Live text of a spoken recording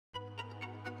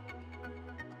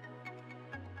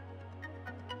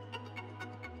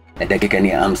Dakika ni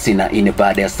 54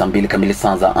 baada ya saa 2 kamili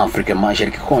saa za Afrika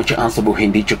Mashariki. Koch asubuhi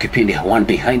ndicho kipindi One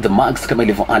Behind the Marks kama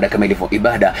ilivyo ada, kama ilivyo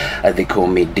ibada, the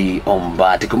comedy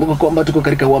ombati. Kumbuka kwamba tuko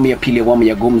katika awamu ya pili, awamu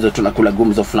ya gumzo. Tunakula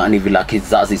gumzo fulani vila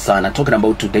kizazi sana. Talking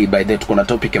about today by that, kuna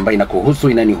topic ambayo inakuhusu,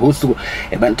 inanihusu,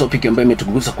 topic ambayo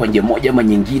imetugusa kwa njia moja ama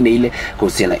nyingine ile,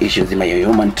 kuhusiana na issues zima ya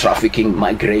human trafficking,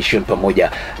 migration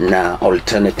pamoja na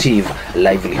alternative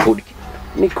livelihood.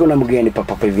 Niko na mgeni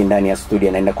papa hivi ndani ya studio,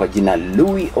 anaenda kwa jina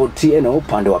Louis Otieno,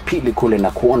 upande wa pili kule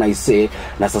na kuona ise.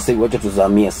 Na sasa hivi wacha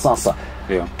tuzamie sasa.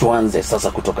 Tuanze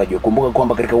sasa kutoka juu. Kumbuka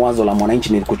kwamba katika wazo la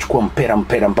Mwananchi ni kuchukua mpera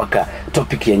mpaka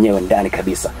topic yenyewe ndani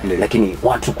kabisa. Lakini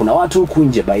kuna watu huku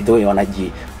nje by the way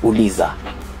wanajiuliza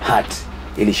Heart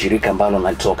ili shirika ambalo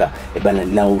nalitoka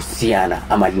linahusiana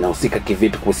ama linahusika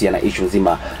kivipi kuhusiana na issue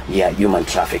nzima ya human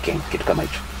trafficking, kitu kama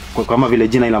hicho. Kama vile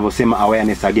jina linavyosema,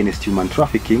 awareness against human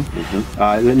trafficking.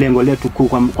 Lengo letu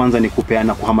kwanza ni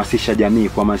kupeana, kuhamasisha jamii,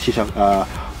 kuhamasisha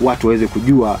watu waweze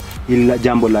kujua ili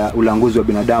jambo la ulanguzi wa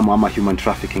binadamu ama human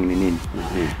trafficking ni nini.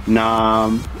 Na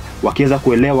wakiweza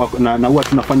kuelewa, na huwa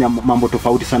tunafanya mambo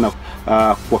tofauti sana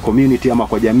kwa community ama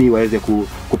kwa jamii waweze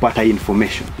kupata hii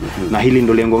information. Na hili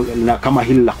ndio lengo, kama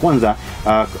hili la kwanza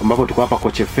ambapo tuko hapa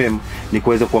Koch FM, ni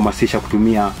kuweza kuhamasisha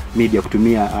kutumia media,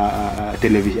 kutumia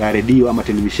radio ama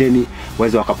televisheni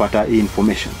waweze wakapata hii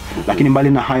information. Lakini mbali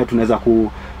na hayo tunaweza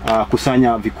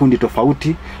kusanya vikundi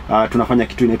tofauti. Tunafanya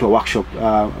kitu inaitwa workshop,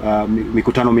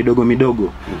 mikutano midogo,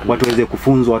 watu waweze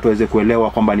kufunzwa, watu waweze kuelewa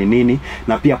kwamba ni nini.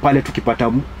 Na pia pale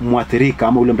tukipata muathirika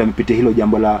ama ule mtu amepitia hilo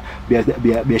jambo la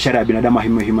biashara ya binadamu,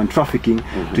 human trafficking,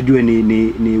 tujue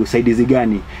ni usaidizi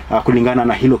gani kulingana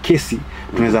na hilo kesi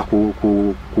tunaweza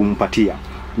kumpatia.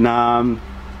 Na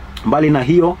mbali na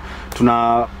hiyo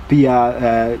tuna pia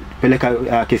peleka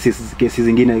kesi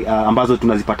zingine ambazo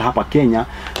tunazipata hapa Kenya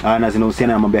na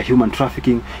zinahusiana na mambo ya human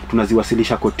trafficking,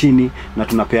 tunaziwasilisha kotini na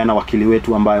tunapeana wakili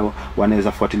wetu ambayo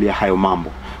wanaweza fuatilia hayo mambo.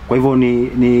 Kwa hivyo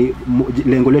ni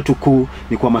lengo letu kuu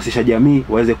ni kuhamasisha jamii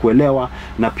waweze kuelewa,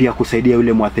 na pia kusaidia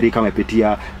yule muathirika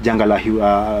amepitia janga la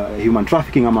human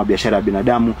trafficking ama biashara ya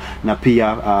binadamu, na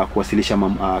pia kuwasilisha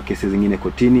kesi zingine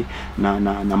kotini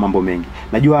na mambo mengi.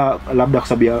 Najua labda kwa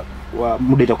sababu ya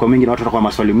muda itakuwa mengi na watu watakuwa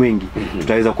maswali mengi,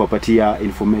 tutaweza kuwapatia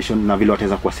information na vile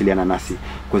wataweza kuwasiliana nasi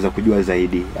kuweza kujua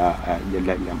zaidi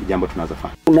jambo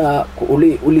tunazofanya.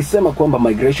 Ulisema kwamba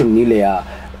migration ni ile ya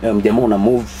jamaa una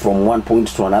move from one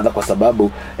point to another kwa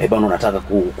sababu unataka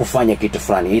kufanya kitu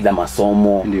fulani, either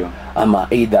masomo. Ndiyo. Ama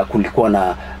either kulikuwa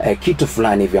na kitu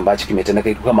fulani hivi ambacho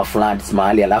kimetendeka kama floods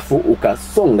mahali, alafu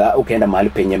ukasonga ukaenda mahali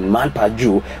penye mahali pa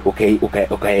juu,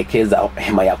 ukaekeza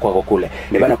hema yako kwako kule.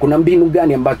 Kuna mbinu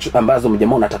gani ambazo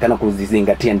jamaa unatakana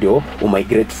kuzizingatia ndio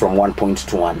umigrate from one point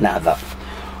to another?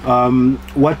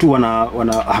 Watu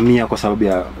wanahamia kwa sababu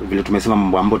ya vile tumesema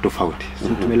mambo tofauti.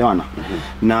 Tumeelewana?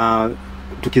 Na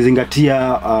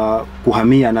tukizingatia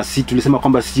kuhamia, na si tulisema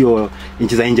kwamba sio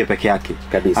nchi za nje peke yake,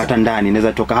 hata ndani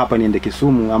naweza toka hapa niende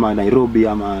Kisumu ama Nairobi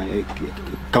ama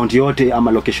county yote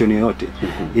ama location yote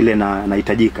ile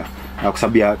nahitajika, kwa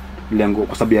sababu ya lengo,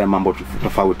 kwa sababu ya mambo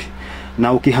tofauti.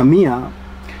 Na ukihamia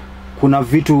kuna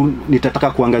vitu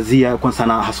nitataka kuangazia kwa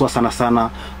sana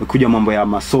ukikuja mambo ya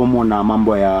masomo na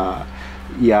mambo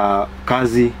ya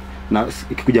kazi, na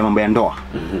ikikuja mambo ya ndoa.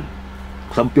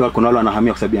 Kwa sababu pia kuna wale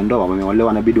wanahamia kwa sababu ya ndoa,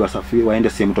 wameolewa inabidi wasafiri waende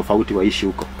sehemu tofauti waishi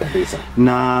huko.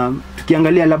 Na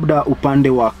tukiangalia labda upande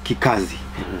wa kikazi,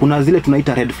 kuna zile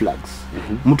tunaita red flags.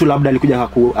 Mtu labda alikuja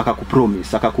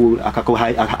akakupromise,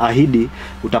 akakuahidi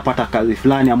utapata kazi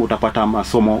fulani ama utapata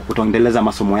masomo, utaendeleza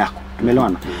masomo yako.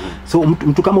 Tumeelewana? So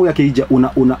mtu kama huyu akija,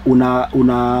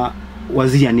 una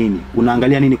wazia nini?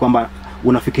 Unaangalia nini, kwamba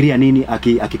unafikiria nini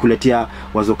akikuletea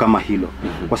wazo kama hilo?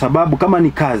 Kwa sababu kama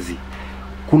ni kazi,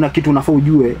 kuna kitu unafaa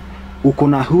ujue, uko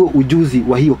na huo ujuzi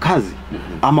wa hiyo kazi,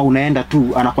 ama unaenda tu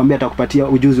anakuambia atakupatia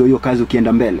ujuzi wa hiyo kazi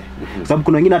ukienda mbele. Kwa sababu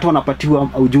kuna wengine hata wanapatiwa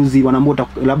ujuzi, wanaambia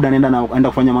labda anaenda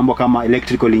kufanya mambo kama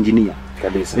electrical engineer.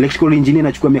 Electrical engineer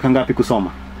inachukua miaka ngapi kusoma?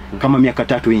 Kama miaka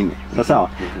 3-4. Sawa?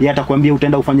 Yeye atakwambia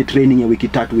utaenda ufanye training ya wiki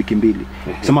 3 wiki 2.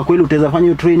 Sema kweli utaweza fanya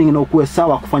hiyo training na ukuwe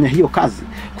sawa kufanya hiyo kazi?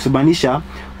 Kusabanisha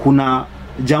kuna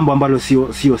jambo ambalo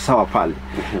sio sawa pale.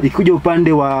 Ikikuja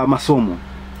upande wa masomo,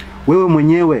 wewe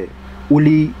mwenyewe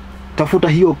ulitafuta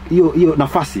hiyo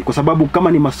nafasi, kwa sababu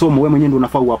kama ni masomo wewe mwenyewe ndio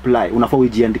unafaa uapply, unafaa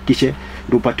ujiandikishe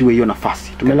ndio upatiwe hiyo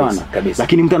nafasi. Tumeelewana?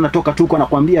 Lakini mtu anatoka tu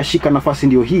anakuambia shika nafasi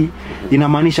ndio hii,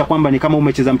 inamaanisha kwamba ni kama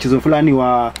umecheza mchezo fulani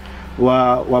wa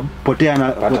potea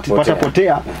na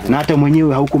potea na hata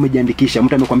mwenyewe hauko umejiandikisha,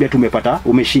 mtu amekwambia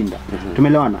umeshinda.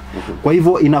 Tumeelewana? Kwa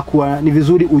hivyo inakuwa ni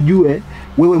vizuri ujue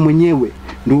wewe mwenyewe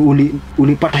ndio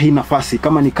ulipata hii nafasi,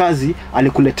 kama ni kazi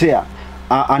alikuletea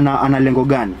ana lengo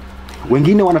gani.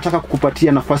 Wengine wanataka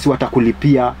kukupatia nafasi,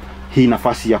 watakulipia hii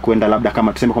nafasi ya kwenda, labda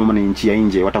kama tuseme kama ni nchi ya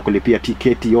nje, watakulipia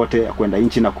tiketi yote ya kwenda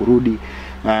nchi na kurudi.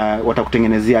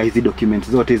 Watakutengenezea hizi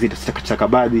documents zote, hizi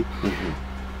stakabadhi.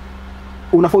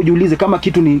 Unafaa ujiulize kama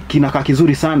kitu ni kinakaa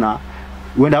kizuri sana,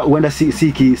 huenda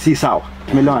si sawa.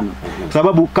 Tumeelewana? Kwa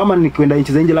sababu kama ni kwenda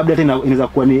nchi za nje, labda hata inaweza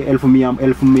kuwa ni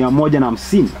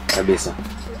 1150 kabisa.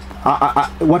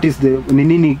 What is the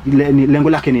nini, lengo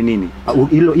lake ni nini?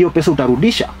 Hiyo pesa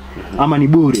utarudisha ama ni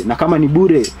bure? Na kama ni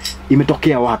bure,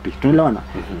 imetokea wapi? Tunaelewana?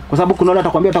 Kwa sababu kuna wale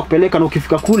atakwambia atakupeleka, na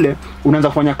ukifika kule unaanza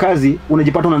kufanya kazi,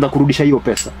 unajipata unaanza kurudisha hiyo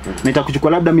pesa. Na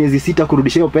itakuchukua labda miezi 6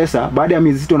 kurudisha hiyo pesa. Baada ya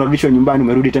miezi 6 unarudishwa nyumbani,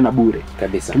 umerudi tena bure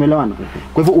kabisa. Tumeelewana?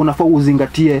 Kwa hivyo unafaa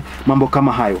uzingatie mambo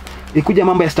kama hayo. Ikuja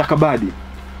mambo ya stakabadhi,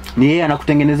 ni yeye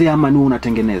anakutengenezea ama ni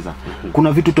unatengeneza?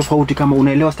 Kuna vitu tofauti. Kama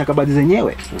unaelewa stakabadhi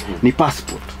zenyewe, ni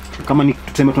passport. Kama ni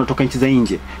tuseme tunatoka nchi za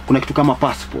nje, kuna kitu kama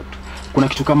passport, kuna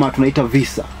kitu kama tunaita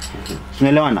visa.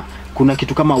 Tunaelewana? Kuna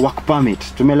kitu kama work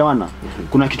permit. Tumeelewana?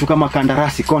 Kuna kitu kama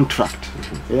kandarasi, contract.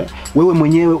 Wewe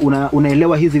mwenyewe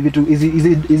unaelewa hizi vitu,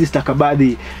 hizi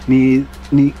stakabadhi ni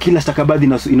kila stakabadhi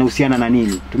inahusiana na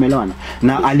nini. Tumeelewana?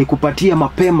 Na alikupatia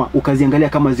mapema ukaziangalia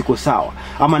kama ziko sawa,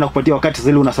 ama anakupatia wakati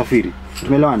zile unasafiri.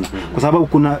 Tumeelewana? Kwa sababu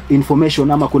kuna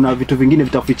information ama kuna vitu vingine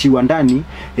vitafichiwa ndani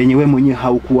yenye wewe mwenyewe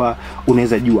haukuwa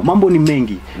unaweza jua. Mambo ni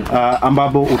mengi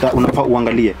ambapo unafaa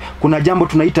uangalie. Kuna jambo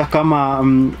tunaita kama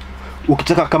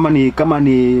ukitaka kama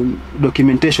ni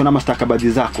documentation ama stakabadhi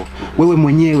zako, wewe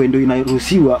mwenyewe ndio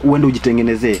inaruhusiwa uende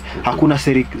ujitengenezee. Hakuna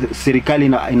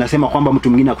serikali inasema kwamba mtu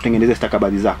mwingine akutengenezee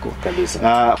stakabadhi zako kabisa.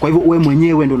 Kwa hivyo wewe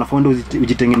mwenyewe ndio unafaa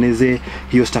ujitengenezee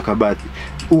hiyo stakabadhi.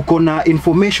 Uko na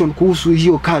information kuhusu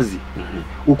hiyo kazi,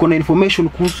 uko na information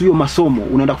kuhusu hiyo masomo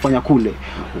unaenda kufanya kule,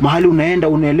 mahali unaenda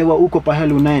unaelewa uko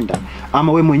pahali unaenda,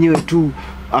 ama wewe mwenyewe tu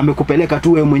amekupeleka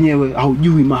tu, wewe mwenyewe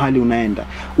haujui mahali unaenda.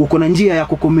 Uko na njia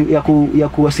ya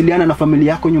kuwasiliana na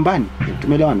familia yako nyumbani.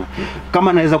 Tumeelewana?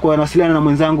 Kama naweza kuwasiliana na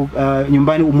mwenzangu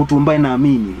nyumbani, mtu ambaye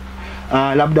naamini,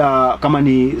 labda kama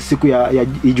ni siku ya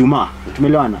Ijumaa.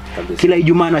 Tumeelewana? Kila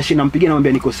Ijumaa nampigia,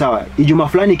 namwambia niko sawa. Ijumaa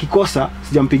fulani ikikosa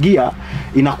sijampigia,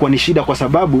 inakuwa ni shida, kwa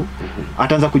sababu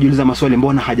ataanza kujiuliza maswali,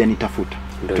 mbona hajanitafuta?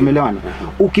 Tumeelewana?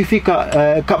 Ukifika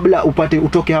kabla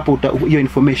utoke hapo hiyo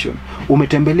information,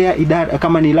 umetembelea idara,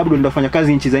 kama ni labda unafanya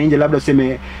kazi nchi za nje, labda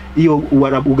useme hiyo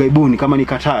ugaibuni, kama ni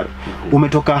Qatar,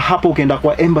 umetoka hapo ukaenda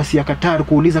kwa embassy ya Qatar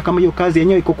kuuliza kama hiyo kazi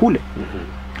yenyewe iko kule,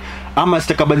 ama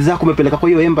stakabadhi zako umepeleka kwa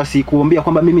hiyo embassy kuambia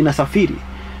kwamba mimi nasafiri.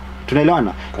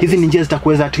 Tunaelewana? Hizi ni njia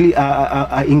zitakuweza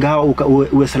ingawa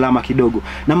uwe salama kidogo.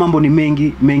 Na mambo ni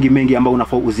mengi ambayo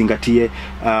unafaa uzingatie,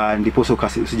 ndipo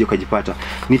usije ukajipata.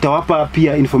 Nitawapa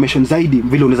pia information zaidi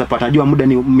vile unaweza pata. Najua muda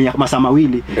ni masaa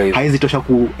mawili, haizi tosha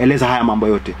kueleza haya mambo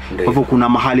yote. Kwa hivyo kuna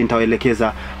mahali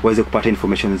nitawaelekeza waweze kupata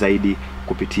information zaidi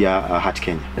kupitia Heart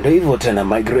Kenya. Ndio hivyo tena,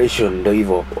 migration ndio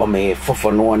hivyo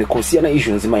wamefafanua ni kuhusiana na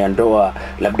issue nzima ya ndoa,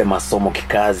 labda masomo,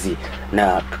 kikazi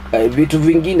na vitu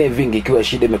vingine vingi. Ikiwa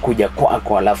shida imekuja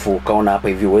kwako, alafu ukaona hapa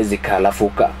hivi uwezi ka, alafu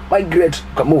uka migrate,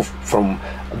 uka move from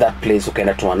that place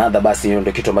ukaenda to another, basi hiyo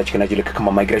ndio kitu ambacho kinajulikana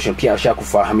kama migration. Pia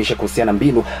ashakufahamisha kuhusiana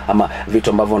mbinu ama vitu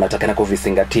ambavyo unatakana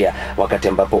kuvizingatia wakati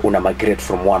ambapo una migrate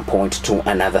from one point to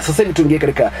another. Sasa hivi tuingie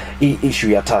katika hii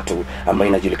issue ya tatu ambayo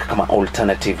inajulikana kama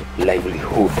alternative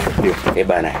livelihood. Ndio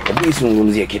bana, hebu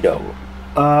tuzungumzie kidogo.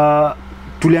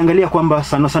 Tuliangalia kwamba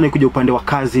sana ikuja upande wa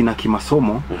kazi na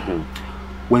kimasomo.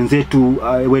 Wenzetu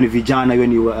wewe ni vijana, wewe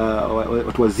ni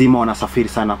watu wazima, wanasafiri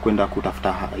sana kwenda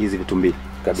kutafuta hizi vitu mbili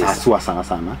kabisa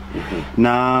sana.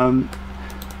 Na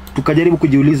tukajaribu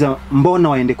kujiuliza, mbona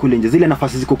waende kule nje? Zile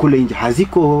nafasi ziko kule nje,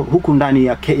 haziko huku ndani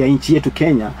ya nchi yetu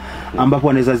Kenya, ambapo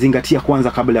wanaweza zingatia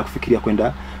kwanza kabla ya kufikiria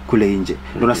kwenda kule nje.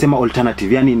 Ndio nasema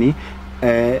alternative, yani ni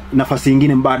nafasi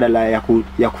nyingine mbadala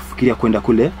ya kufikiria kwenda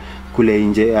kule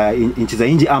nje, nchi za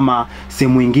nje ama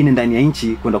sehemu nyingine ndani ya nchi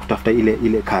kwenda kutafuta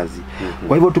ile kazi.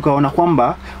 Kwa hivyo tukaona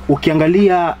kwamba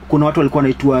ukiangalia kuna watu walikuwa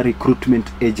wanaitwa recruitment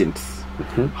agents.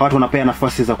 Watu wanapea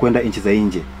nafasi za kwenda nchi za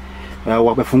nje.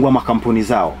 Wamefungua makampuni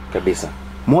zao kabisa.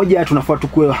 Moja, tunafaa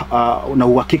tukue na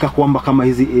uhakika kwamba kama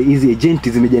hizi agenti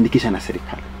zimejiandikisha na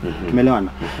serikali. Tumeelewana?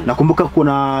 Nakumbuka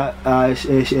kuna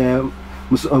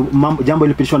jambo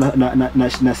ilipitishwa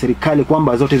na serikali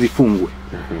kwamba zote zifungwe,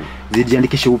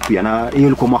 zijiandikishe upya, na hiyo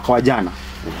ilikuwa mwaka wa jana.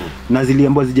 Na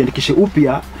ziliambiwa zijiandikishe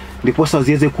upya ndipo sasa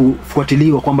ziweze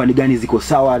kufuatiliwa kwamba ni gani ziko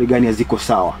sawa, ni gani haziko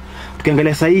sawa.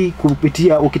 Tukiangalia sasa hii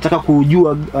kupitia, ukitaka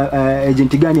kujua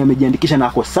agent gani amejiandikisha na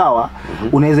ako sawa,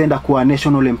 unaweza enda kwa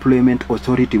National Employment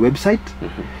Authority website.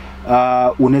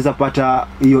 unaweza pata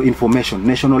hiyo information,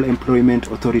 National Employment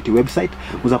Authority website.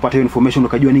 Unaweza pata hiyo information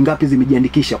ukajua ni ngapi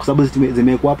zimejiandikisha, kwa sababu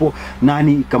zimewekwa hapo,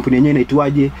 nani kampuni yenyewe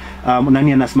inaitwaje,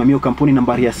 nani anasimamia kampuni,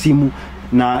 nambari ya simu,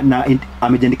 na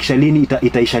amejiandikisha lini,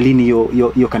 itaisha lini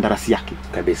hiyo kandarasi yake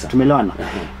kabisa. Tumeelewana?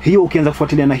 Hiyo ukianza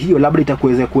kufuatilia na hiyo, labda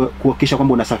itakuweza kuhakikisha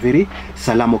kwamba unasafiri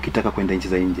salama ukitaka kwenda nchi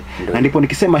za nje. Na ndipo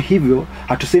nikisema hivyo,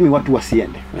 hatusemi watu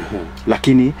wasiende,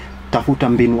 lakini tafuta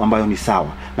mbinu ambayo ni sawa.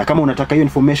 Na kama unataka hiyo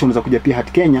information, unaweza kuja pia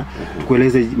hati Kenya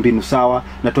tukueleze mbinu sawa,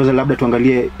 na tuweze labda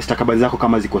tuangalie stakabadhi zako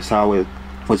kama ziko sawa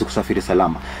uweze kusafiri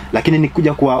salama. Lakini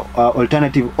nikuja kwa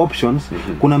alternative options,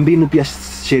 kuna mbinu pia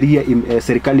sheria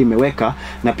serikali imeweka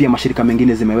na pia mashirika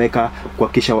mengine zimeweka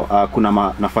kuhakikisha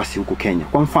kuna nafasi huku Kenya.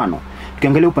 Kwa mfano,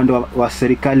 tukiangalia upande wa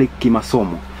serikali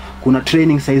kimasomo, kuna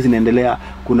training size inaendelea,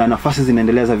 kuna nafasi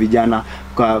zinaendelea za vijana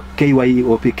kwa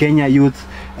KYOP, Kenya Youth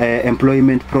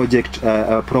Employment Project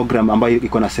program ambayo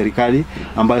iko na serikali,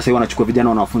 ambayo sasa wanachukua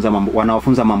vijana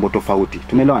wanawafunza mambo tofauti.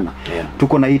 Tumeelewana?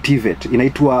 Tuko na TVET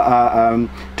inaitwa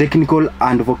Technical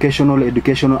and Vocational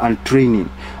Educational and Training,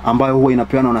 ambayo huwa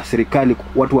inapeana na serikali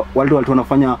watu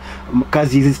wanafanya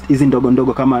kazi hizi ndogo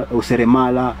ndogo kama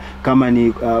useremala, kama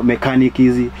ni mechanic,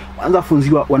 hizi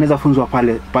wanaweza funzwa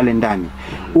pale ndani.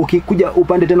 Ukikuja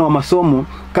upande tena wa masomo,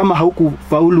 kama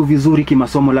haukufaulu vizuri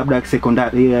kimasomo, labda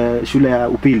secondary, shule ya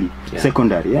upili,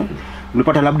 secondary,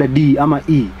 unapata labda D ama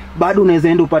E, bado unaweza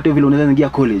enda upate vile, unaweza ingia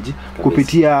college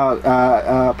kupitia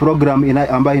program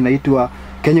ambayo inaitwa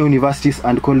Kenya Universities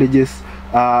and Colleges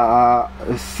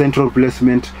Central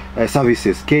Placement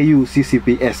Services,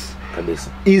 KUCCPS kabisa.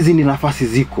 Hizi ni nafasi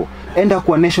ziko. Enda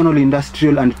kwa National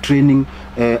Industrial and Training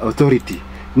Authority,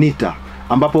 NITA,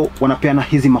 ambapo wanapeana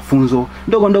hizi mafunzo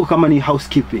ndogo ndogo, kama ni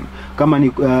housekeeping, kama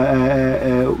ni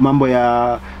mambo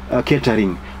ya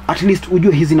catering. At least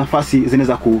ujue hizi nafasi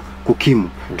zinaweza kukimu.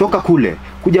 Toka kule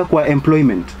kuja kwa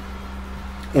employment,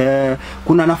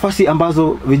 kuna nafasi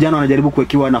ambazo vijana wanajaribu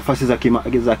kuwekiwa nafasi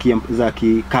za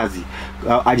kikazi,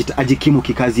 ajikimu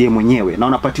kikazi yeye mwenyewe, na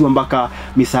wanapatiwa mpaka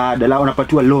misaada, la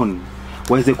wanapatiwa loan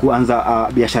waweze kuanza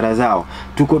biashara zao.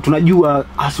 Tunajua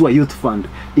haswa Youth Fund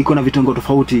iko na vitengo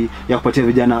tofauti ya kupatia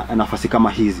vijana nafasi kama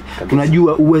hizi kabisa.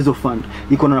 Tunajua Uwezo Fund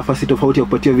iko na nafasi tofauti ya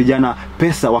kupatia vijana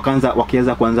pesa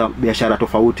wakianza kuanza biashara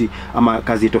tofauti ama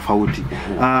kazi tofauti.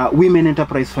 Women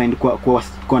Enterprise Fund kwa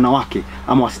wanawake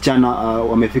ama wasichana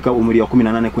wamefika umri wa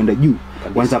 18 kwenda juu,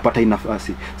 wanaweza pata hii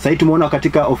nafasi. Sasa tumeona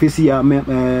katika ofisi ya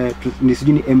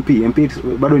nisijini MP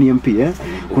bado ni MP,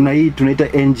 kuna hii tunaita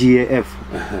NGAF.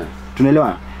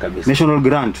 Tunaelewa? National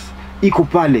Grant iko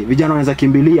pale, vijana wanaweza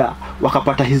kimbilia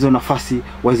wakapata hizo nafasi,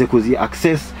 waweze kuzi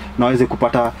access na waweze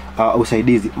kupata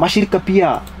usaidizi. Mashirika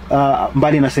pia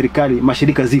mbali na serikali,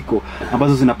 mashirika ziko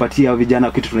ambazo zinapatia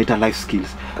vijana kitu tunaita life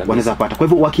skills, wanaweza pata. Kwa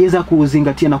hivyo wakiweza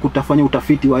kuzingatia na kutafanya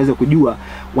utafiti, waweze kujua,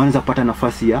 wanaweza pata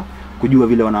nafasi ya kujua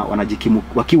vile wanajikimu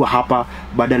wakiwa hapa,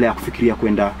 badala ya kufikiria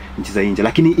kwenda nchi za nje.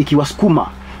 Lakini ikiwasukuma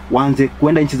waanze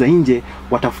kwenda nchi za nje,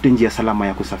 watafute njia salama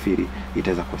ya kusafiri,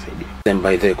 itaweza kusaidia.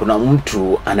 By the way, kuna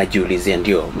mtu anajiulizia,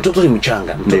 ndio mtoto ni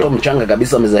mchanga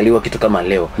kabisa, amezaliwa kitu kama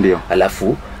leo,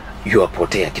 alafu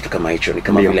yuapotea kitu kama hicho, ni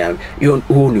kama vile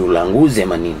huu ni ulanguzi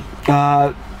ama nini?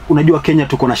 Unajua Kenya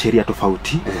tuko na sheria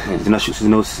tofauti,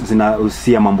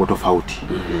 zinahusia mambo tofauti,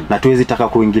 na tuwezi taka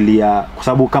kuingilia, kwa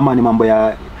sababu kama ni mambo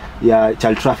ya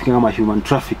child trafficking ama human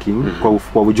trafficking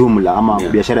kwa ujumla, ama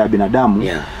biashara ya binadamu,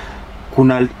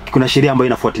 kuna sheria ambayo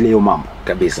inafuatilia hiyo mambo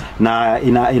kabisa, na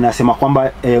inasema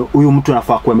kwamba huyu mtu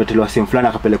anafaa kuwa ametelewa sehemu fulani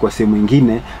akapelekwa sehemu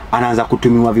nyingine, anaanza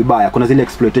kutumiwa vibaya. Kuna zile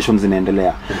exploitation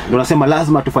zinaendelea. Ndio nasema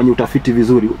lazima tufanye utafiti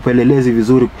vizuri, upelelezi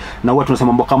vizuri, na huwa tunasema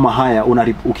mambo kama haya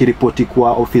ukiripoti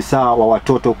kwa ofisa wa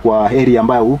watoto kwa area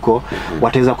ambayo huko,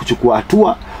 wataweza kuchukua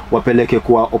hatua, wapeleke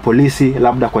kwa polisi,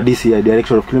 labda kwa DCI,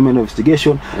 Director of Criminal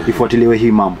Investigation, ifuatiliwe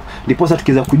hii mambo. Ndipo sasa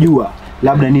tukiweza kujua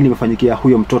labda nini imefanyikia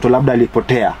huyo mtoto, labda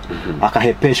alipotea,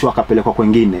 akahepeshwa, akapelekwa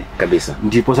kwingine kabisa.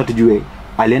 Ndipo sasa tujue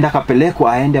alienda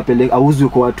akapelekwa, auzwe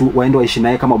kwa watu waende waishi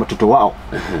naye kama watoto wao,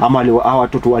 ama hao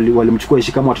watoto walimchukua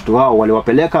ishi kama watoto wao,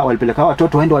 walipeleka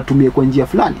watoto waende watumie kwa njia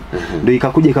fulani. Ndio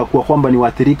ikakuwa kwamba ni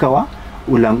waathirika wa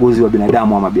ulanguzi wa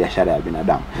binadamu ama biashara ya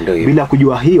binadamu. Bila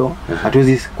kujua hiyo,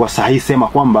 hatuwezi kwa sahihi sema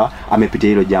kwamba amepitia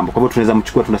hilo jambo. Kwa hivyo tunaweza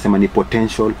mchukua, tunasema ni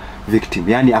potential victim,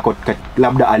 yani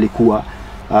labda alikuwa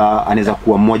anaweza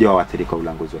kuwa mmoja wa waathirika wa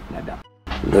ulanguzi wa binadamu.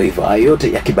 Ndio hivyo,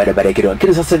 yote ya kibarabara kidogo.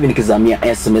 Lakini sasa hivi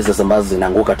nikizamia SMS ambazo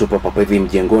zinaanguka tu hapa hivi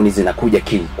mjengoni, zinakuja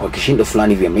kwa kishindo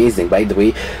fulani hivi amazing. By the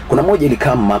way, kuna moja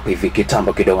ilikama hapa hivi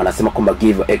kitambo kidogo, anasema kwamba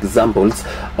give examples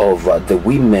of the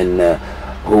women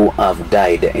who have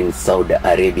died in Saudi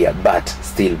Arabia, but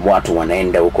still watu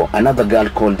wanaenda huko. Another girl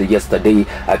called yesterday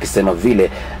akisema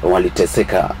vile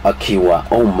waliteseka akiwa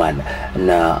Oman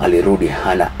na alirudi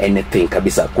hana anything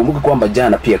kabisa. Kumbuka kwamba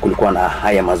jana pia kulikuwa na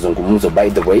haya mazungumzo, by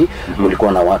the way.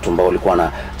 Kulikuwa na watu ambao walikuwa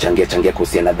na changia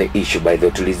kuhusiana na the issue. By the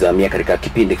way, tulizamia katika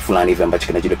kipindi fulani hivi ambacho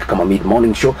kinajulikana kama mid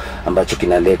morning show, ambacho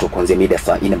kinaletwa kuanzia mida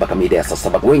saa 4 mpaka mida saa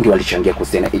 7. Wengi walichangia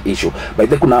kuhusiana na issue. By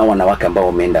the way, kuna wanawake ambao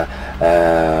wameenda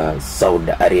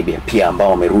Saudi Arabia pia ambao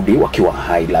wamerudi wakiwa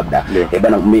hai labda.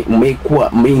 Bana,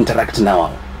 mmekuwa interact na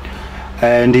wao?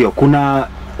 Ndio, kuna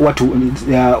watu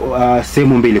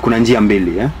sehemu mbili, kuna njia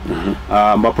mbili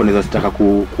ambapo naweza sitaka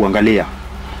kuangalia,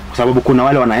 kwa sababu kuna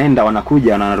wale wanaenda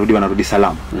wanakuja na wanarudi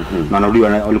salama. Na wanarudi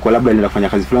walikuwa labda walienda kufanya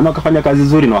kazi fulani, wakafanya kazi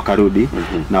nzuri na wakarudi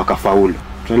na wakafaulu.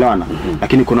 Tunaelewana?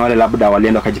 Lakini kuna wale labda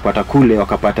walienda wakajipata kule,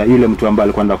 wakapata yule mtu ambaye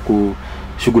alikuwa anataka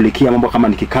kushughulikia mambo kama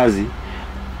ni kikazi,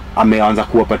 ameanza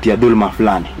kuwapatia dhulma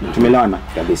fulani. Tumeelewana?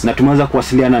 Na tumeweza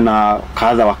kuwasiliana na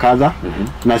kadha wa kadha,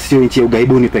 na sio nchi ya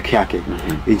ugaibuni peke yake.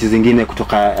 Nchi zingine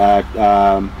kutoka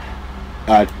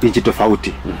nchi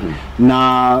tofauti.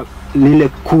 Na lile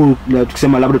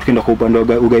tukisema labda tukienda kwa upande wa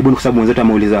ugaibuni, kwa sababu mwenzetu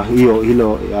ameuliza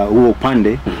huo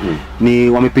upande, ni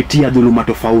wamepitia dhuluma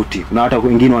tofauti, na hata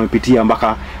wengine wamepitia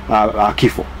mpaka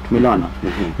kifo. Tumeelewana?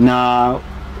 Na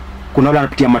kuna wale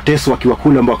wanapitia mateso wakiwa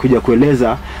kule, ambao wakija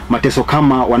kueleza mateso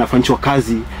kama wanafanyishwa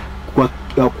kazi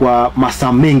kwa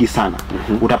masaa mengi sana.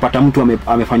 Utapata mtu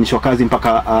amefanyishwa kazi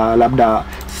mpaka labda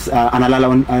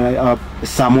analala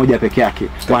saa moja peke yake,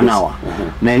 wanawa.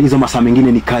 Na hizo masaa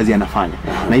mengine ni kazi anafanya.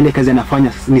 Na ile kazi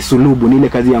anafanya ni sulubu, ni ile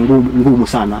kazi ya ngumu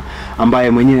sana, ambaye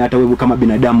mwenyewe hata wewe kama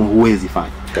binadamu huwezi fanya.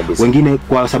 Wengine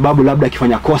kwa sababu labda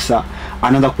akifanya kosa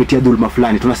anaanza kupitia dhulma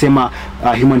fulani. Tunasema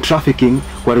human trafficking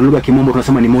kwa lugha ya Kimombo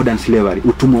tunasema ni modern slavery,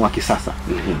 utumwa wa kisasa.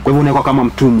 Kwa hivyo unakuwa kama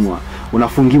mtumwa,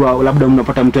 unafungiwa, labda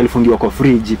unapata mtu alifungiwa kwa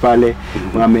fridge pale,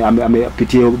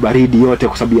 amepitia baridi yote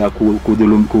kwa sababu ya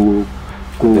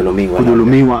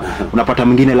kudhulumiwa. Unapata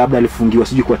mwingine labda alifungiwa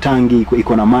sijui kwa tangi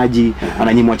iko na maji,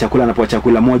 ananyimwa chakula, anapewa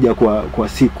chakula moja kwa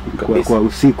siku, kwa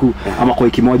usiku, ama kwa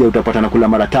wiki moja utapata anakula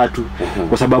mara 3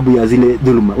 kwa sababu ya zile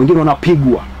dhuluma. Wengine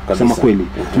wanapigwa, kusema kweli.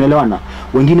 Tunaelewana?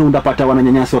 Wengine unapata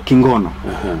wananyanyaswa kingono.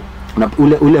 Na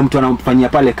ule mtu anamfanyia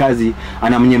pale kazi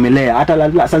anamnyemelea,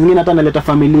 hata saa zingine hata analeta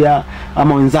familia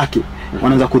ama wenzake,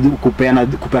 wanaanza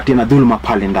kupatiana dhulma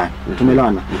pale ndani.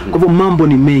 Tumeelewana? Kwa hivyo mambo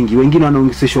ni mengi. Wengine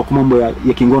wanaongezeshwa kwa mambo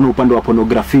ya kingono, upande wa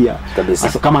pornografia.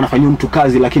 Sasa kama anafanyia mtu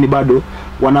kazi lakini bado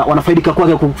wanafaidika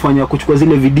kwake kuchukua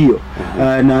zile video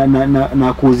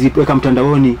na kuziweka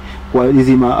mtandaoni kwa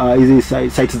hizi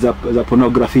sites za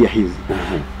pornografia hizi.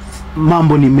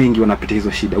 Mambo ni mengi, wanapitia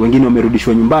hizo shida. Wengine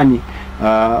wamerudishwa nyumbani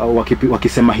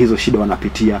wakisema hizo shida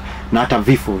wanapitia, na hata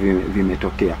vifo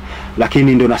vimetokea.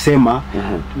 Lakini ndio nasema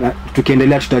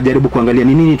tukiendelea tutajaribu kuangalia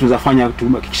ni nini tunazafanya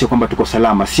tuhakikishe kwamba tuko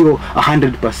salama. Sio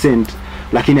 100%,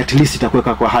 lakini at least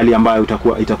itakuweka kwa hali ambayo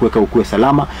itakuweka ukue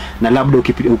salama. Na labda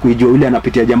ukijua yule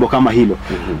anapitia jambo kama hilo,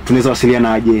 tunaweza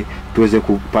wasiliana aje tuweze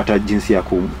kupata jinsi ya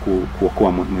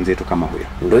kuokoa mwenzetu kama huyo.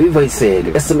 Ndio hivyo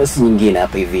iseli. SMS nyingine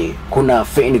hapa hivi. Kuna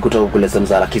Feni kutoka kule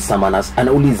Zamzara Kisamanas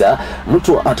anauliza,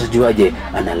 mtu atajuaje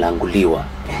analanguliwa?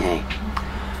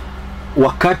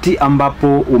 Wakati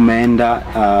ambapo umeenda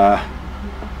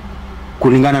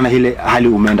kulingana na ile hali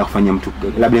umeenda kufanya mtu,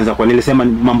 labda inaweza kuwa nilisema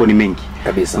mambo ni mengi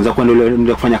kabisa. Inaweza kuwa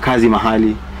ndio kufanya kazi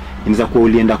mahali, inaweza kuwa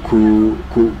ulienda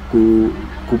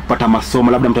kupata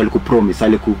masomo, labda mtu alikupromise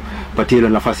alikupatia ile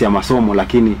nafasi ya masomo,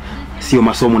 lakini sio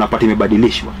masomo, unapata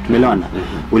imebadilishwa. Tumeelewana?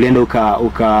 Ulienda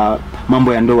uka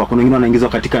mambo ya ndoa. Kuna wengine wanaingizwa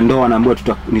katika ndoa, anaambiwa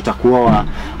nitakuoa,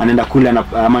 anaenda kule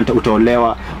ama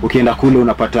utaolewa. Ukienda kule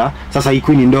unapata sasa hii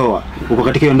ni ndoa, uko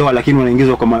katika hiyo ndoa, lakini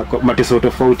unaingizwa kwa mateso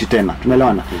tofauti tena.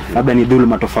 Tumeelewana? Labda ni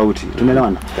dhulma tofauti.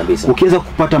 Tumeelewana? Ukiweza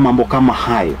kupata mambo kama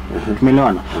hayo,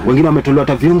 tumeelewana? Wengine wametolewa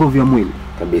hata viungo vya mwili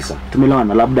kabisa.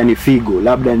 Tumeelewana? Labda ni figo,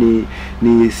 labda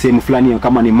ni sehemu fulani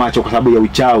kama ni macho, kwa sababu ya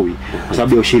uchawi, kwa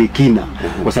sababu ya ushirikina,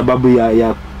 kwa sababu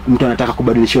ya mtu anataka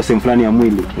kubadilishiwa sehemu fulani ya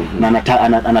mwili, na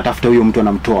anatafuta huyo mtu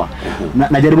anamtoa.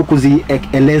 Najaribu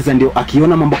kuzieleza, ndio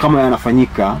akiona mambo kama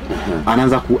yanafanyika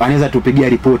anaweza tupigia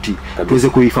ripoti tuweze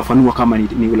kuifafanua kama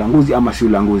ni ulanguzi ama si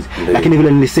ulanguzi. Lakini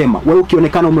vile nilisema, wewe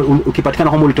ukionekana ukipatikana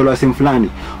kwamba ulitolewa sehemu fulani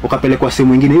ukapelekwa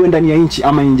sehemu nyingine, iwe ndani ya nchi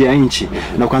ama nje ya nchi,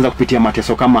 na ukaanza kupitia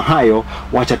mateso kama hayo,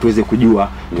 wacha tuweze kujua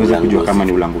kama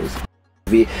ni ulanguzi.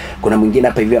 Kuna mwingine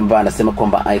hapa hivi ambaye anasema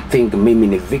kwamba I think mimi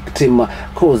ni victim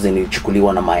cause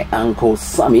nilichukuliwa na my uncle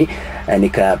Sami,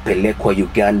 nikapelekwa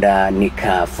Uganda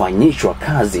nikafanyishwa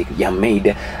kazi ya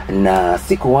maid, na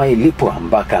sikuwahi lipwa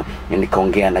mpaka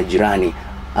nikaongea na jirani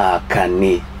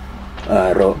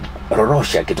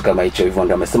rorosha kitu kama hicho hivyo,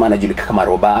 ndio amesema anajulikana kama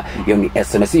Roba. Hiyo ni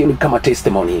SMS, hiyo ni kama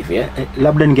testimony hivi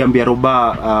labda ningeambia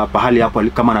Roba pahali hapo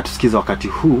kama anatusikiza wakati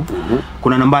huu,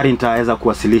 kuna nambari nitaweza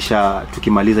kuwasilisha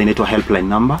tukimaliza, inaitwa helpline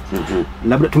number.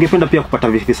 Labda tungependa pia kupata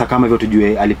visa kama hivyo,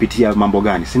 tujue alipitia mambo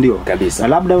gani, si ndio? Kabisa.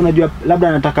 Labda unajua, labda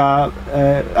anataka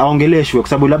aongeleshwe kwa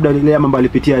sababu labda ile mambo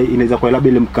alipitia inaweza kwa labda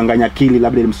ile mkanganya akili,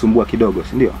 labda ile msumbua kidogo,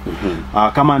 si ndio?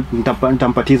 Kama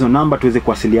nitampatia hizo namba tuweze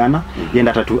kuwasiliana,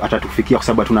 yenda atatufikia kwa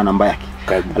sababu tuna namba yake.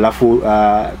 Alafu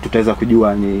tutaweza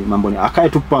kujua ni mambo ni akae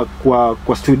tu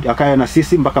kwa studio, akae na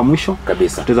sisi mpaka mwisho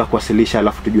kabisa, tutaweza kuwasilisha,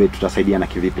 alafu tujue tutasaidiana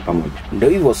kivipi pamoja. Ndio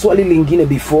hivyo. Swali lingine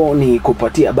before ni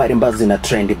kupatia habari ambazo zina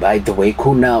trend. By the way,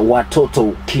 kuna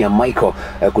watoto kia Michael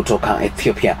kutoka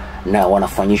Ethiopia na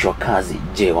wanafanyishwa kazi.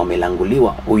 Je,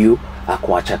 wamelanguliwa? Huyu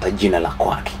akuacha hata jina la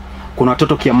kwake. Kuna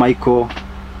watoto kia Michael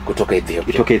kutoka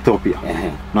Ethiopia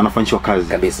na wanafanyishwa kazi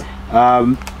kabisa.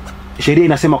 Sheria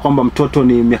inasema kwamba mtoto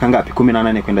ni miaka ngapi?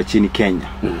 18 kwenda chini Kenya.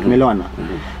 Umeelewana?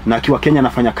 Na akiwa Kenya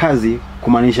anafanya kazi,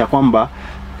 kumaanisha kwamba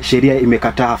sheria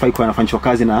imekataa hafai kwa anafanyishwa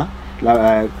kazi na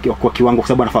kwa kiwango, kwa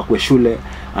sababu anafaa kuwa shule,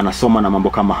 anasoma na mambo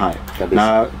kama hayo.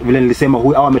 Na vile nilisema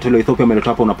huyu au ametolewa Ethiopia,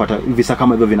 ameletwa hapa, unapata visa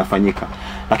kama hivyo vinafanyika.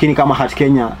 Lakini kama Heart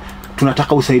Kenya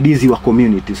tunataka usaidizi wa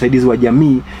community, usaidizi wa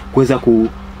jamii kuweza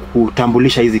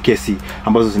kutambulisha hizi kesi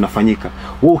ambazo zinafanyika.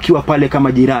 Wewe ukiwa pale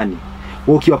kama jirani,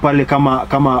 wewe ukiwa pale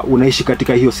kama unaishi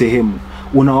katika hiyo sehemu,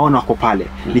 unaona wako pale,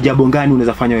 ni jambo gani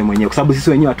unaweza fanya wewe mwenyewe? Kwa sababu sisi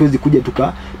wenyewe hatuwezi kuja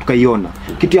tukaiona.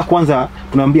 Kitu ya kwanza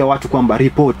tunaambia watu kwamba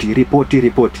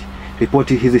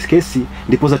ripoti hizi kesi,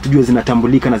 ndipo za tujue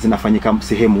zinatambulika na zinafanyika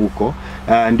sehemu huko,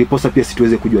 ndipo pia sisi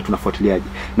tuweze kujua tunafuatiliaje.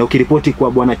 Na ukiripoti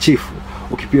kwa bwana chief,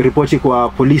 ukiripoti kwa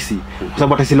polisi, kwa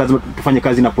sababu hata sisi lazima tufanye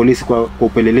kazi na polisi kwa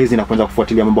upelelezi na kuanza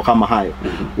kufuatilia mambo kama hayo.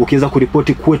 Ukiweza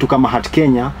kuripoti kwetu kama Heart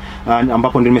Kenya,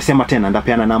 ambapo ndio nimesema tena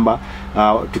ndapeana namba,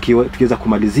 tukiweza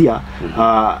kumalizia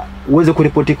uweze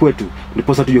kuripoti kwetu,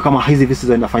 ndipo sasa tujue kama hizi visa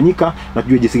zinafanyika na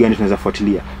tujue jinsi gani tunaweza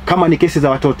fuatilia. Kama ni kesi za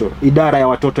watoto, idara ya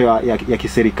watoto ya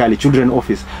kiserikali, children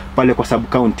office pale kwa sub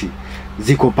county,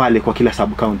 ziko pale kwa kila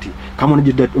sub county. Kama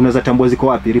unaweza tambua ziko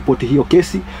wapi, ripoti hiyo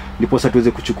kesi, ndipo sasa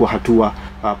tuweze kuchukua hatua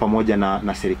pamoja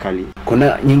na serikali.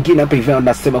 Kuna nyingine hapa hivi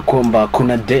anasema kwamba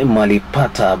kuna dem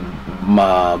alipata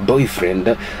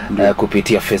boyfriend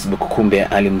kupitia Facebook, kumbe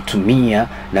alimtumia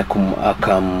na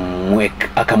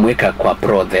akamweka kwa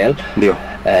brothel. Ndio.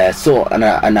 So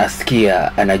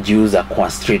anasikia anajiuza kwa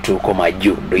street huko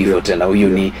majuu. Ndio hivyo tena.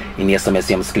 Huyu ni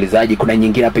SMS ya msikilizaji. Kuna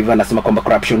nyingine hapa hivi anasema kwamba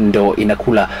corruption ndo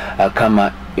inakula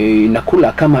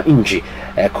kama inji,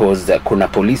 cause kuna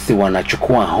polisi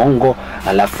wanachukua hongo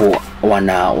alafu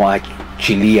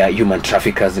wanawachilia human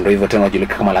traffickers. Ndio hivyo tena.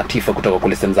 Wajulikana kama Latifa kutoka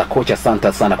kule sehemu za Koch.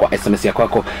 Asante sana kwa SMS ya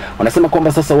kwako. Wanasema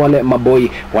kwamba sasa wale maboy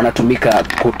wanatumika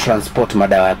kutransport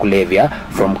madawa ya kulevya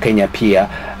from Kenya pia,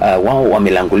 wao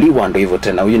wamelanguliwa. Ndio hivyo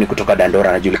tena. Huyu ni kutoka Dandora,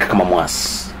 anajulikana kama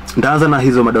Mwas. Ndaanza na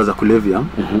hizo madawa za kulevya.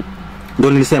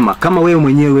 Ndio nilisema kama wewe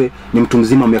mwenyewe ni mtu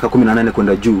mzima miaka 18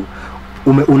 kwenda juu,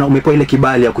 umepewa ile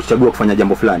kibali ya kuchagua kufanya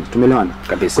jambo fulani. Tumeelewana?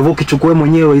 Kabisa. Kwa hivyo ukichukua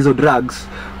mwenyewe hizo drugs,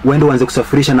 uende uanze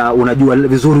kusafirisha na unajua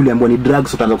vizuri uliambiwa ni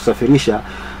drugs utaanza kusafirisha,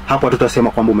 hapo tutasema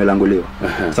kwamba umelanguliwa.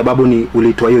 Sababu ni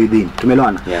ulitoa hiyo idhini.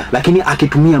 Tumeelewana? Lakini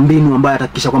akitumia mbinu ambayo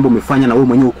atakisha kwamba umefanya na wewe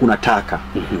mwenyewe uko unataka.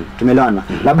 Tumeelewana?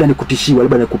 Labda ni kutishiwa,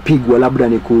 labda ni kupigwa, labda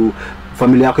ni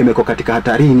familia yako imeko katika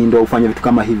hatarini ndio ufanye vitu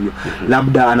kama hivyo.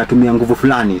 Labda anatumia nguvu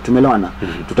fulani. Tumeelewana?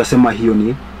 Tutasema hiyo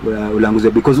ni ulanguzi,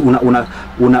 because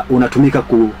unatumika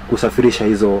kusafirisha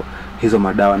hizo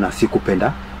madawa na si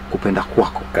kupenda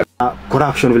kwako.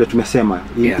 Corruption vile tumesema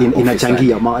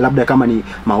inachangia, labda kama ni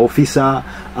maofisa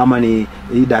ama ni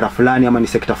idara fulani ama ni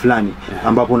sekta fulani,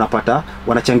 ambapo unapata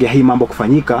wanachangia hii mambo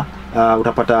kufanyika.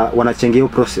 Utapata wanachangia hiyo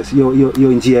process,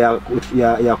 hiyo njia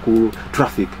ya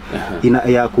traffic,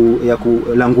 ya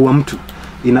kulangua mtu,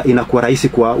 inakuwa rahisi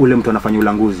kwa ule mtu anafanya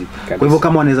ulanguzi. Kwa hivyo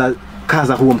kama wanaweza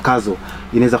kaza huo mkazo,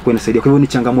 inaweza kuwa inasaidia. Kwa hivyo ni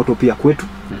changamoto pia kwetu.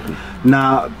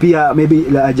 Na pia maybe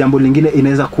jambo lingine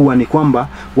inaweza kuwa ni kwamba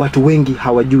watu wengi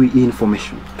hawajui hii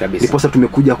information. Ndipo sasa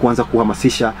tumekuja kuanza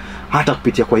kuhamasisha hata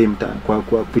kupitia kwa hii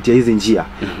kupitia hizi njia,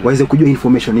 waweze kujua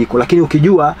information iko. Lakini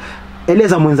ukijua,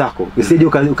 eleza mwenzako, usije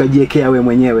ukajiwekea wewe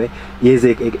mwenyewe,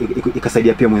 iweze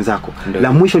ikasaidia pia mwenzako.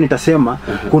 La mwisho nitasema,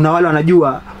 kuna wale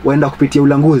wanajua waenda kupitia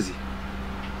ulanguzi,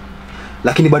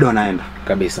 lakini bado wanaenda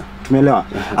kabisa. Tumeelewa?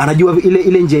 Anajua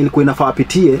ile njia ilikuwa inafaa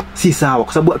apitie si sawa,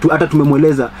 kwa sababu hata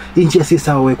tumemweleza hii njia si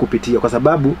sawa wewe kupitia, kwa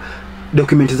sababu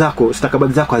document zako,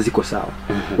 stakabadhi zako haziko sawa.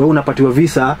 Wewe unapatiwa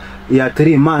visa ya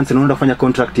 3 months na unaenda kufanya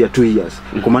contract ya 2 years.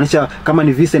 Kumaanisha kama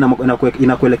ni visa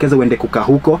inakuelekeza uende kukaa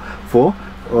huko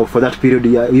for that period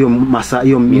ya hiyo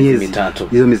miezi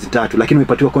mitatu, lakini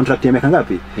umepatiwa contract ya miaka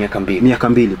ngapi? Miaka 2. Miaka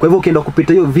 2. Kwa hivyo ukienda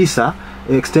kupita hiyo visa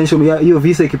extension ya hiyo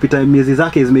visa ikipita miezi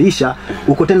zake zimeisha,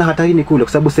 uko tena hatarini kule,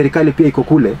 kwa sababu serikali pia iko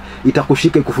kule,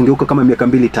 itakushika ikufungia huko kama miaka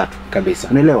 2-3 kabisa.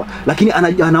 Unaelewa? Lakini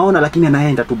anaona, lakini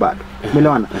anaenda tu bado.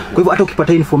 Umeelewana? Kwa hivyo hata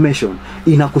ukipata information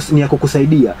ni ya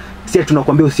kukusaidia. Sisi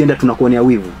tunakuambia usiende, tunakuonea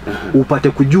wivu. Upate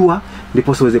kujua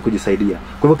ndipo uweze kujisaidia.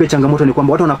 Kwa hivyo pia changamoto ni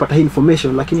kwamba watu wanapata hii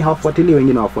information lakini hawafuatilii,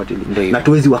 wengine hawafuatilii. Na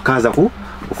tuwezi wakaza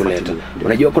kuleta.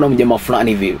 Unajua kuna mjamaa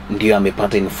fulani hivi ndio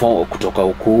amepata info kutoka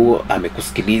huku,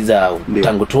 amekusikiliza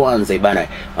tangu tuanze bana,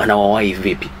 anawawahi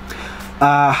vipi?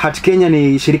 Hat Kenya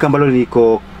ni shirika ambalo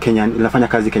liko Kenya, linafanya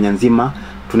kazi Kenya nzima.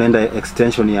 Tunaenda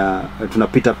extension ya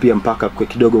tunapita pia mpaka kwa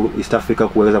kidogo East Africa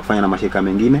kuweza kufanya na mashirika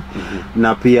mengine,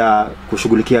 na pia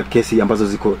kushughulikia kesi ambazo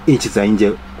ziko nchi za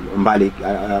nje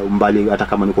mbali hata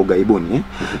kama niko gaibuni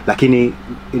lakini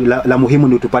la muhimu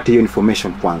ni tupate hiyo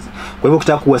information kwanza. Kwa hivyo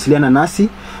ukitaka kuwasiliana nasi,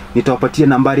 nitawapatia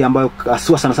nambari ambayo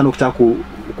aswa sana ukitaka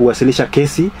kuwasilisha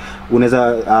kesi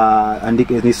unaweza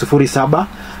andika, ni 0780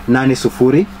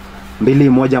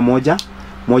 211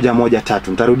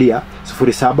 113. Nitarudia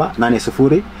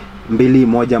 0780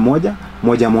 211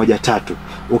 113.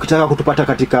 Ukitaka kutupata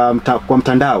katika kwa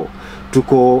mtandao,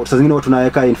 tuko saa zingine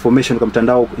tunaweka information kwa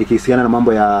mtandao ikihusiana na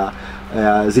mambo ya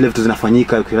zile vitu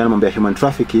zinafanyika ikihusiana na mambo ya human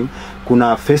trafficking.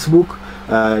 Kuna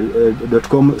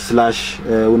facebook.com/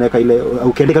 unaweka ile,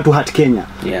 ukiandika tu Hat Kenya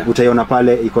utaiona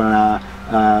pale iko na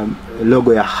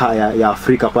logo ya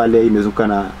Afrika pale imezunguka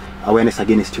na awareness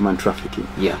against human trafficking.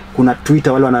 Kuna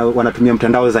Twitter, wale wanatumia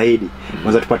mtandao zaidi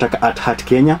unaweza tupata @Hat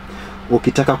Kenya.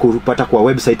 Ukitaka kupata kwa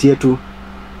website yetu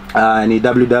ni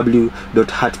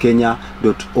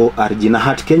www.hatkenya.org, na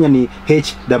Hat Kenya ni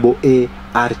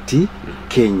HAART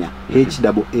Kenya,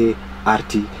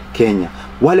 HAART Kenya.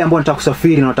 Wale ambao wanataka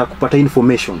kusafiri na wanataka kupata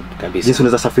information jinsi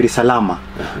unaweza safiri salama,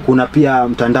 kuna pia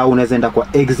mtandao unaweza enda kwa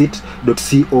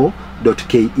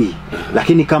exit.co.ke.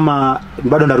 Lakini kama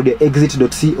bado narudia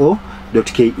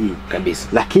exit.co.ke kabisa.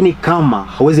 Lakini kama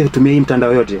hauwezi kutumia hii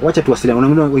mtandao yote, wacha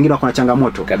tuwasiliane. Wengine wako na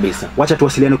changamoto kabisa, wacha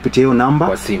tuwasiliane kupitia hiyo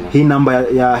namba. Hii namba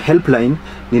ya helpline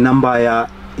ni namba ya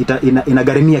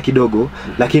inagharimia kidogo,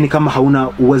 lakini kama hauna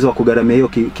uwezo wa kugharamia hiyo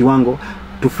kiwango,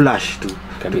 tu flash tu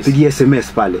kabisa. Tupigie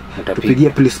SMS pale, tupigie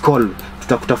please call,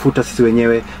 tutakutafuta sisi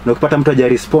wenyewe. Na ukipata mtu haja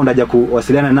respond, haja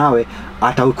kuwasiliana nawe,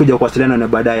 atakuja kuwasiliana na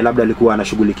baadaye, labda alikuwa ana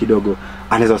shughuli kidogo,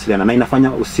 anaweza wasiliana. Na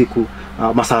inafanya usiku,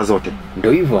 masaa zote.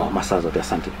 Ndio hivyo, masaa zote.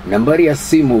 Asante. Nambari ya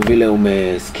simu vile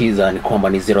umesikiza ni kwamba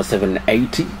ni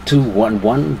 0780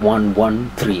 211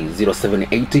 113,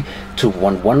 0780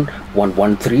 211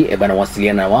 113. Bana,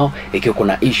 wasiliana wao ikiwa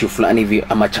kuna issue fulani hivi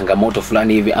ama changamoto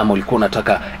fulani hivi, ama ulikuwa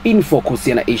unataka info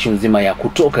kuhusiana na issue nzima ya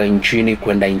kutoka nchini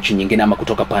kwenda nchi nyingine, ama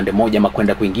kutoka pande moja ama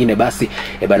kwenda kwingine, basi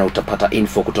bana utapata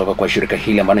info kutoka kwa shirika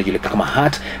hili ambalo linajulikana kama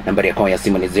Hat. Nambari yao ya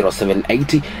simu ni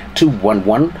 0780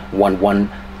 211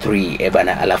 113.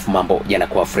 Bana, alafu mambo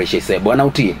yanakuwa fresh sasa. Bwana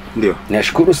Uti, ndio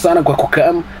nashukuru sana kwa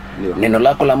kukaa. Neno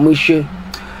lako la mwisho?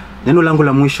 Neno langu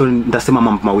la mwisho nitasema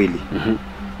mambo mawili.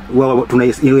 Wao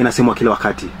hiyo inasemwa kila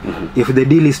wakati. If the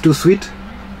deal is too sweet,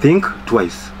 think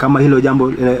twice. Kama hilo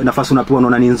jambo nafasi unapewa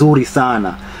unaona ni nzuri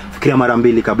sana, fikiria mara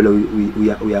mbili kabla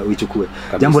uichukue.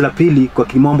 Jambo la pili, kwa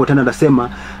kimombo tena nasema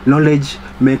knowledge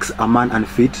makes a man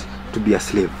unfit to be a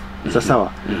slave.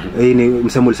 Sawa. Hii ni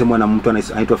msemo ulisemwa na mtu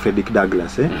anaitwa Frederick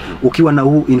Douglass. Ukiwa na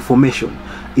huu information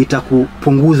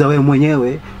itakupunguza wewe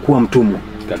mwenyewe kuwa mtumwa.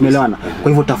 Tumeelewana?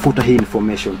 Kwa hivyo tafuta hii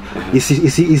information.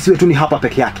 Isiwe tu ni hapa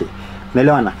peke yake.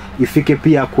 Unaelewana? Ifike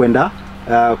pia kwenda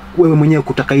wewe mwenyewe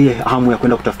kutaka ile hamu ya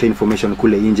kwenda kutafuta information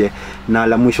kule nje. Na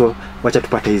la mwisho, wacha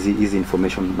tupate hizi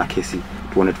information na kesi,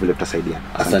 tuone vile tutasaidia.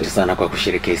 Asante sana kwa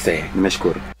kushiriki sasa.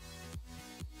 Nimeshukuru.